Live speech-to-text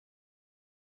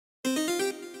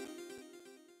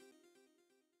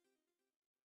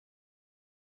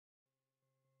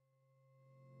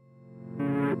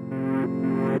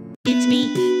It's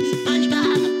me,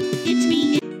 SpongeBob. It's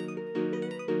me.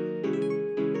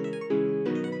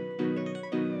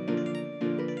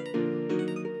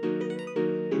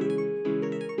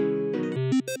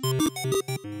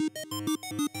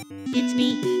 It's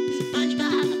me,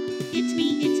 SpongeBob. It's me,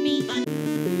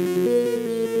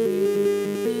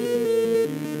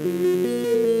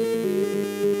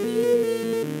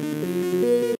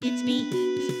 It's me,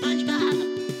 SpongeBob.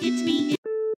 It's me.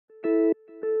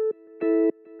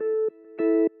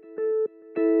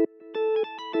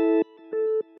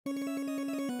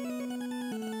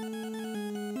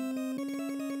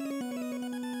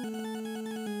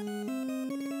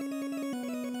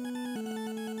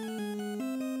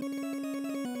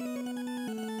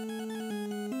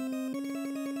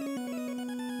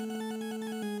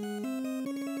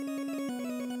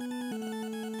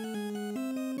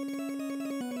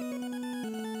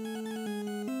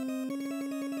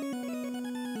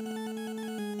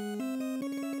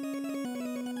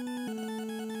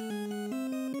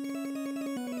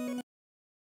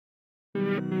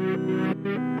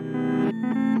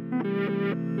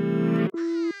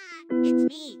 It's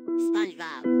me,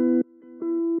 SpongeBob.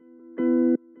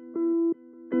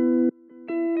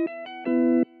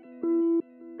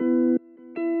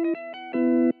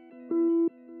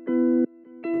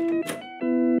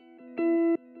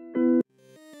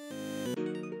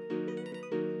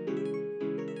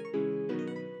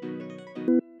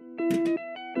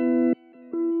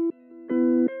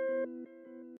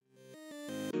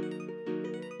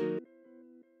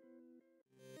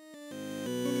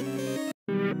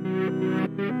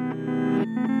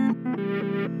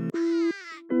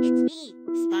 It's me,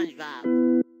 SpongeBob.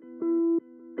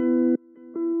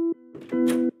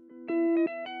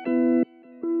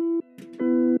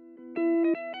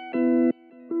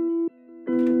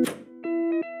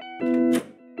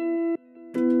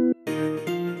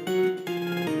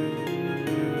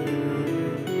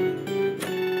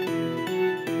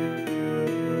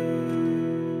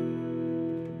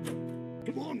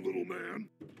 Come on, little man.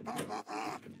 Ha ha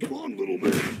ha. Come on, little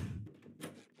man.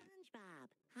 SpongeBob.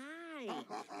 Hi.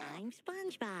 I'm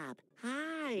SpongeBob.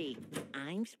 Hi.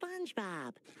 I'm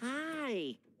SpongeBob.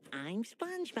 Hi. I'm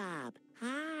SpongeBob.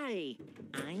 Hi.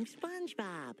 I'm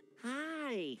SpongeBob.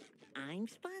 Hi. I'm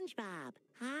SpongeBob.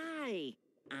 Hi.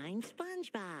 I'm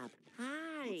SpongeBob.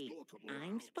 Hi.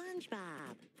 I'm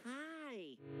SpongeBob.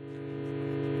 Hi.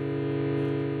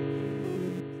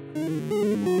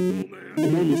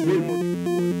 Come on, let's wait.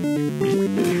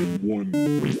 1,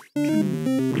 2, 3.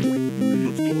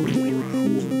 Let's go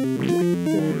around. 4,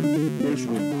 5. Nice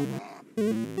one.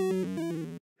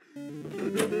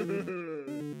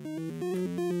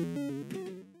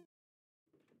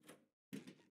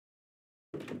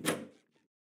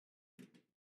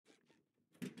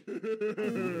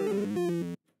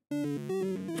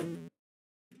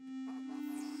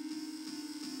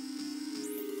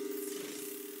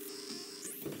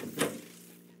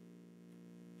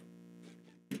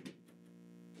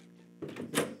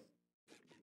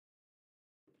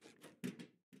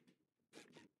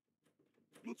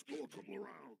 Let's go a couple of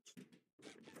rounds.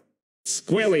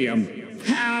 Squilliam,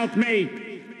 help me!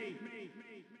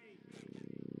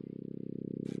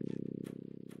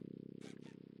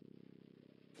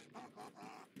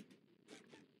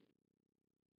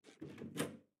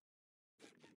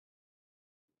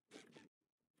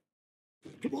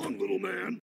 Come on, little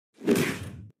man.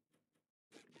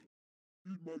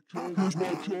 Here's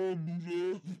my charm,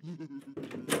 loser.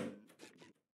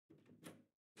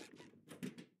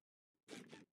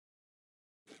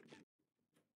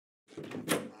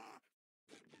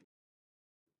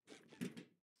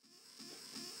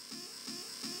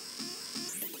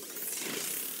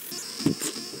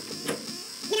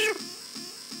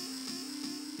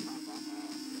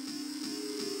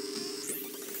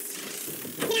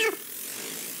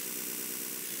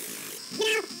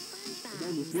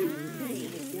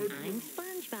 I'm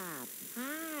SpongeBob.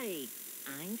 Hi.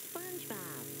 I'm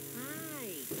SpongeBob. Hi.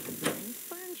 I'm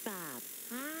SpongeBob.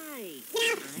 Hi.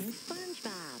 I'm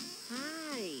SpongeBob.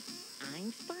 Hi.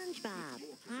 I'm SpongeBob.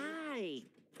 Hi.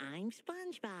 I'm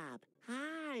SpongeBob.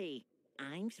 Hi.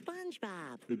 I'm SpongeBob.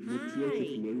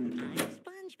 Hi. I'm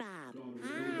SpongeBob.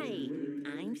 Hi.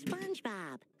 I'm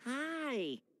SpongeBob.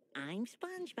 Hi. I'm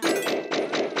SpongeBob.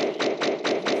 Hi.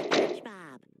 I'm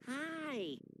SpongeBob. Hi.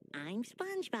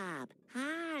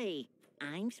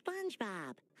 I'm SpongeBob.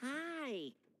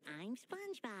 Hi. I'm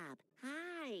SpongeBob.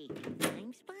 Hi.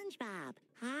 I'm SpongeBob.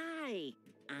 Hi.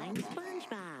 I'm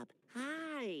SpongeBob.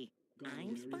 Hi.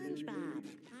 I'm SpongeBob.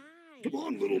 Hi. Come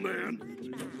on, little man.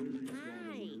 SpongeBob.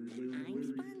 Hi. I'm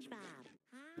SpongeBob.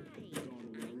 Hi.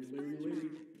 I'm SpongeBob.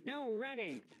 No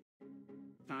running!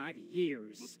 5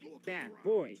 years. Bad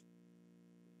boy.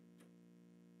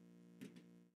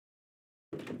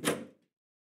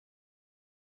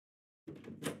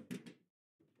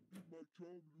 My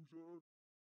chum, loser.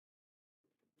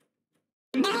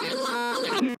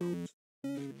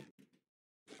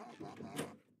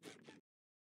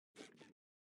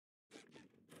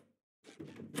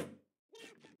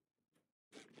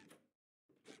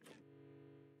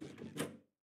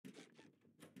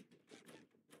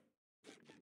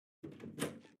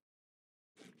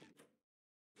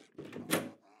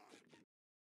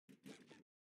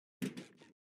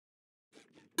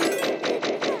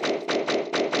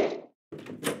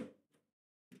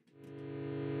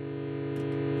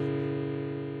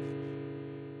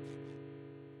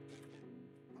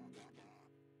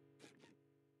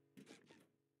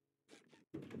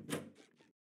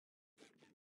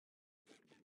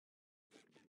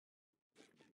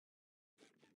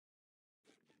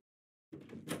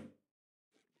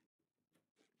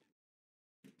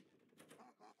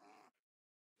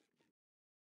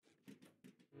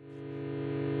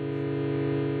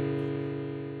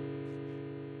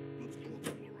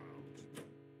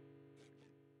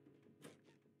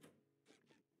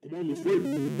 Come on, let's fight.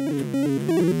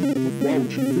 Wow,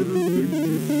 cheeseburgers,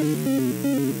 thanks,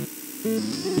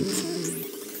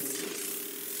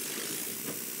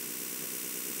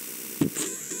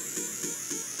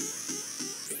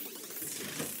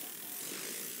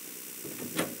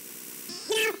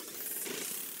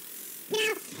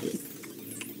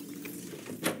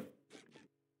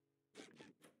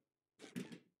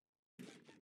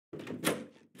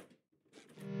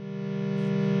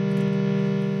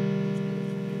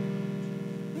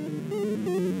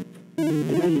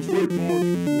 Come on, let's fight, Mark.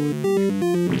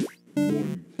 1,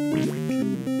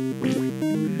 2, 3,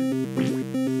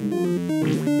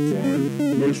 4, 5.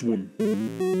 Nice one.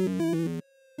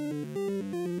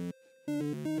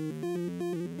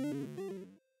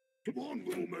 Come on,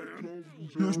 little man.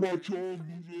 Here's my chum,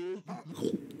 loser.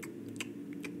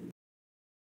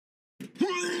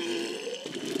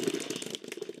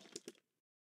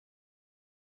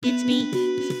 It's me,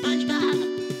 SpongeBob.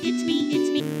 It's me, it's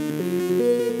me.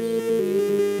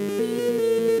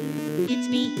 It's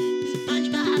me,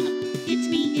 SpongeBob. It's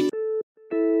me, it's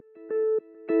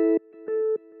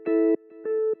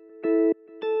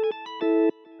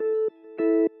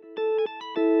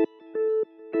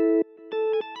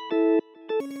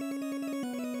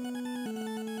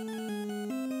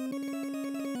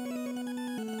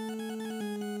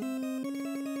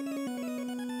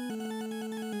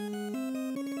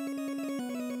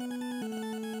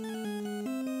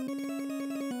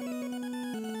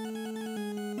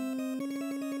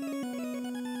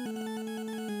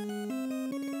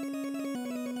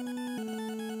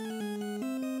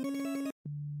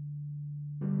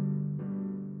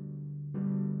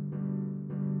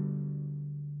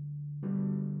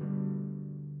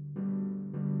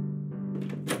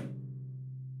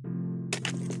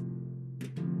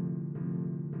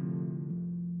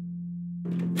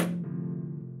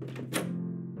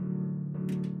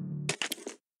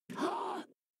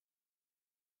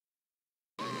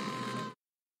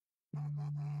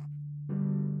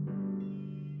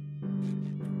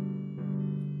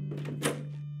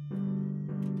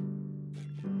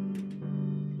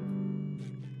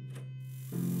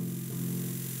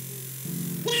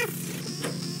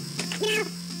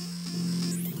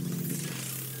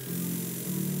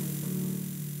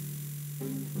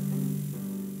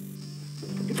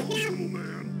Little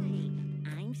man.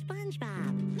 I'm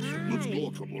SpongeBob. Hi. Let's go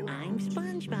a couple of I'm rounds.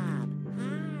 SpongeBob.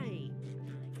 Hi.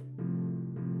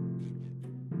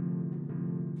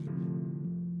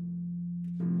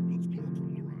 Let's go a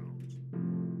couple of rounds.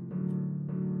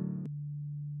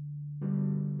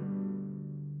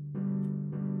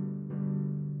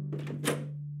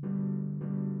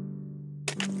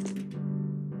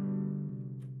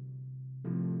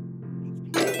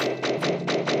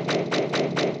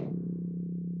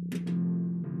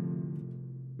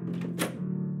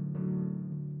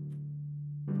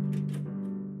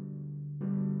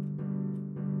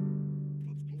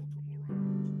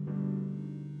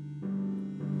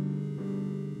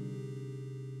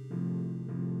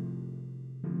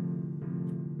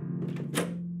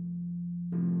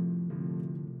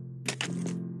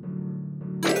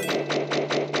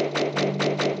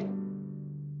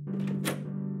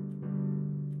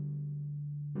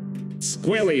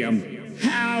 Squilliam,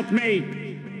 help me!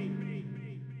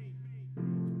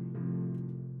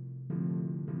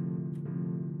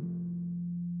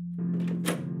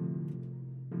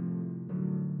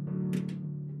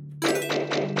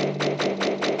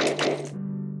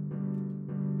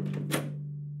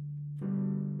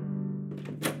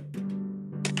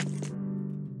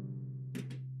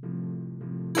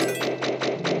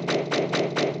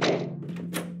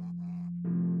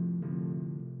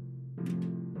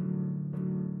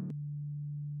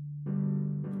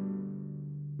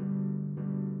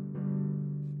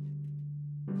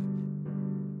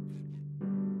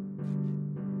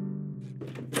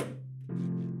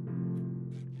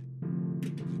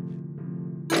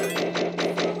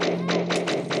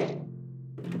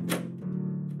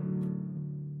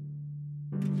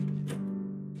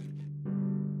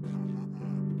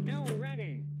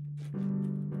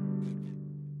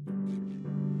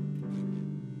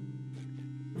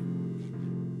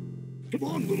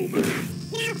 Come on, little man.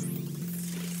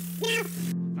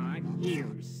 5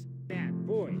 years. Bad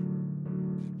boy.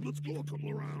 Let's go a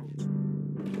couple of rounds.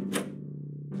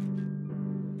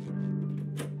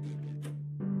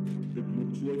 It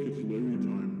looks like it's Larry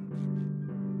time.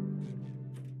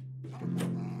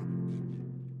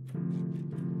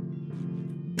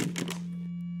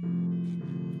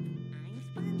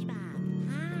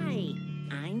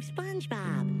 I'm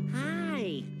SpongeBob.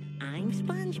 Hi. I'm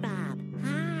SpongeBob.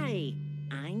 Hi.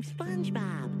 I'm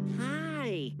SpongeBob.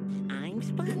 Hi. I'm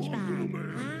SpongeBob.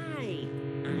 Hi.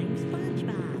 I'm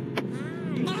SpongeBob.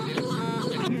 Hi.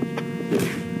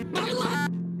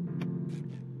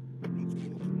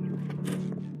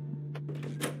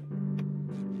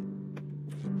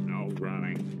 No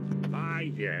running.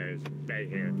 5 years. Stay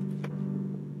here.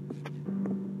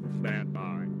 Bad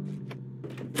boy.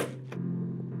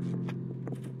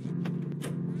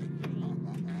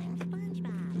 I'm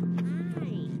SpongeBob.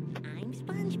 Hi. I'm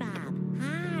SpongeBob.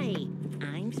 Hi.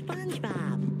 I'm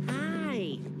SpongeBob.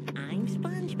 Hi. I'm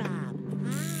SpongeBob.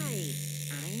 Hi.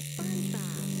 I'm SpongeBob. Hi.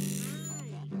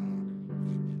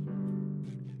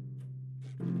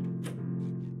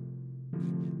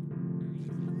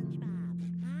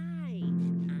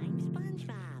 I'm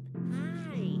SpongeBob.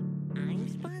 Hi. I'm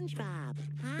SpongeBob. Hi.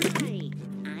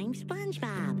 I'm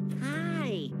SpongeBob.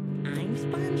 Hi. I'm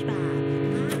SpongeBob.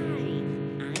 Hi.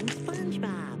 I'm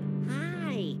SpongeBob.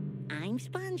 Hi. I'm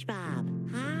SpongeBob.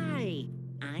 Hi.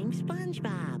 I'm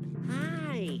SpongeBob.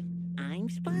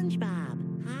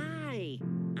 Hi.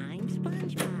 I'm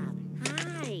SpongeBob.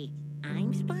 Hi.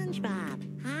 I'm SpongeBob.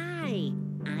 Hi.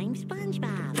 I'm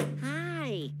SpongeBob.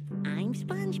 Hi. I'm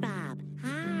SpongeBob.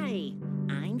 Hi.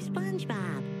 I'm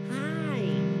SpongeBob. Hi.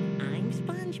 I'm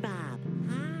SpongeBob.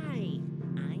 Hi.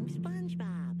 I'm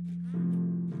SpongeBob.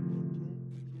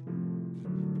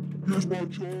 Here's my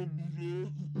charm, loser.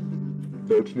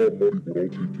 That's not money, but I'll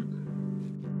take it.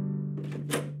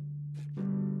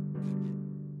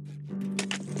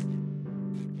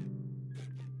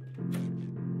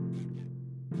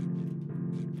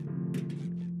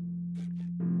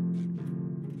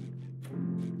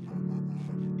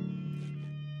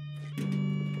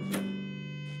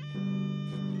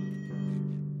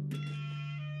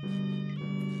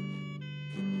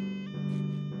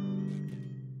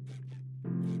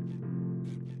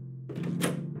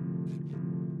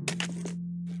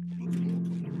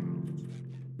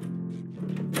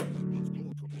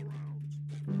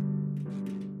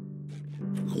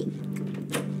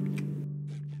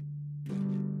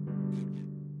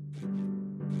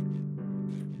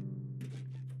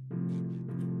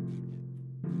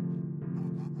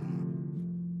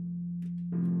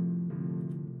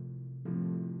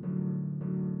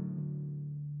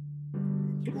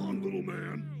 Come on, little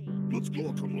man. Let's go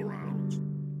a couple of rounds.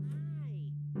 Hi.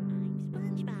 I'm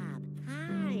SpongeBob.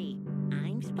 Hi.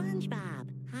 I'm SpongeBob.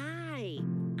 Hi.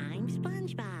 I'm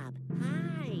SpongeBob.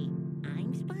 Hi.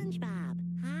 I'm SpongeBob.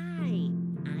 Hi.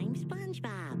 I'm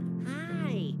SpongeBob.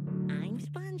 Hi.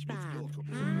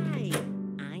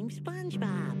 I'm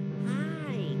SpongeBob.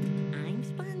 Hi. I'm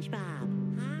SpongeBob.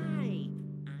 Hi.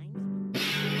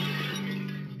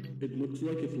 It looks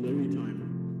like it's Larry time.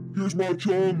 Here's my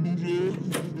charm, loser.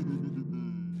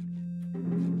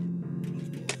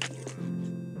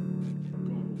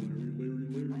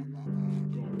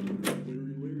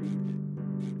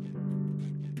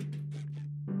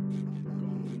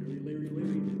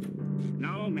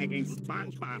 No making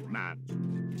SpongeBob nuts.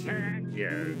 10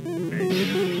 years. Come on,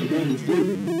 let's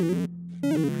fight.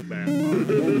 Bad boy.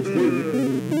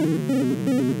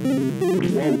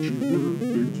 Wow, cheeseburger.